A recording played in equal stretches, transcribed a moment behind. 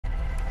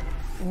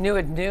New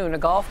at noon, a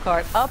golf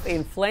cart up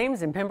in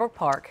flames in Pembroke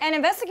Park. And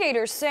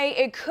investigators say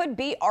it could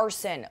be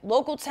arson.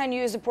 Local 10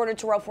 News reporter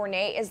Terrell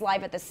Fournier is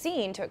live at the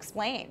scene to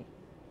explain.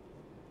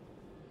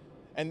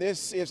 And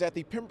this is at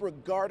the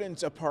Pembroke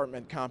Gardens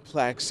apartment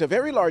complex, a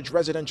very large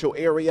residential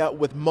area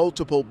with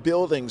multiple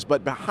buildings.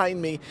 But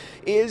behind me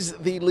is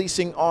the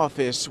leasing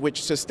office,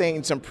 which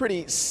sustained some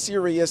pretty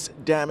serious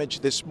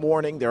damage this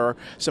morning. There are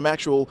some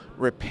actual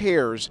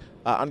repairs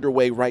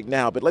underway right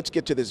now. But let's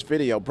get to this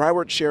video.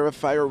 Broward Sheriff,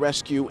 Fire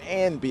Rescue,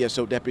 and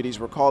BSO deputies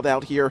were called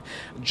out here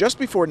just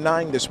before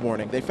 9 this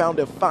morning. They found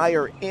a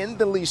fire in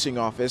the leasing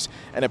office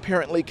and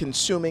apparently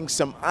consuming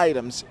some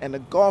items and a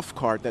golf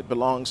cart that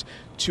belongs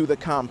to the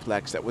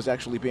complex that was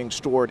actually being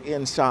stored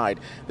inside.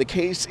 The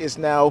case is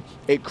now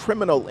a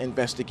criminal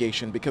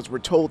investigation because we're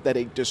told that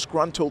a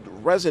disgruntled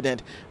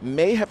resident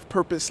may have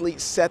purposely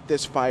set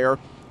this fire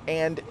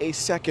and a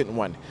second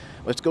one.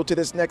 Let's go to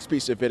this next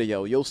piece of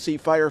video. You'll see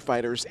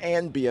firefighters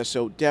and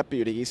BSO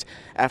deputies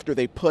after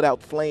they put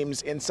out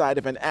flames inside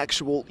of an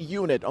actual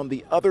unit on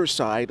the other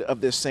side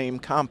of this same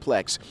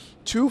complex.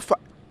 Two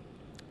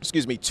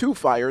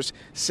fires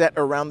set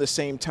around the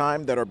same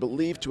time that are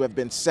believed to have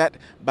been set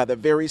by the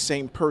very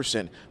same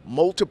person.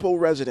 Multiple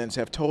residents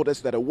have told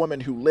us that a woman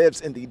who lives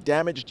in the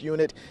damaged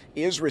unit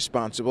is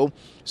responsible.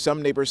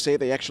 Some neighbors say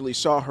they actually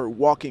saw her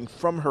walking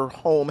from her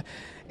home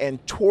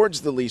and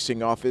towards the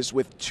leasing office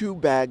with 2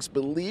 bags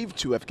believed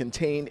to have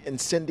contained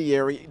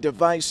incendiary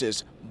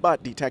devices,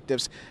 but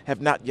detectives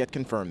have not yet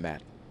confirmed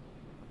that.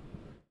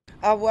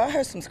 Well, I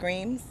heard some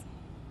screams.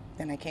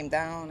 Then I came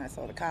down, I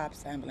saw the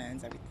cops,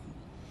 ambulance, everything.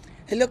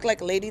 It looked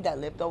like a lady that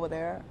lived over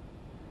there.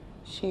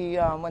 She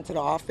went to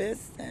the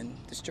office and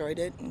destroyed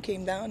it and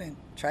came down and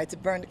tried to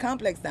burn the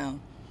complex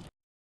down.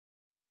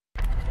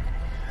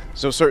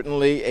 So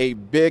certainly a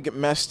big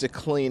mess to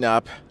clean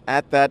up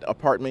at that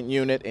apartment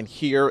unit and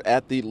here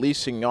at the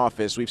leasing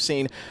office. We've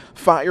seen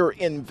fire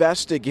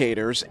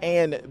investigators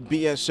and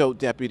BSO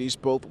deputies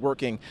both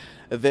working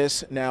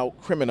this now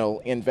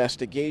criminal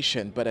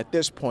investigation, but at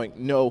this point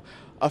no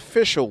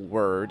official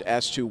word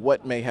as to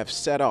what may have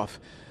set off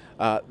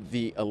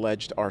the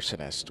alleged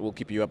arsonist. We'll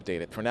keep you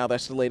updated. For now,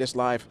 that's the latest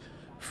live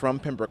from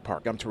Pembroke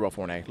Park. I'm Terrell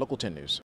Fournier, Local 10 News.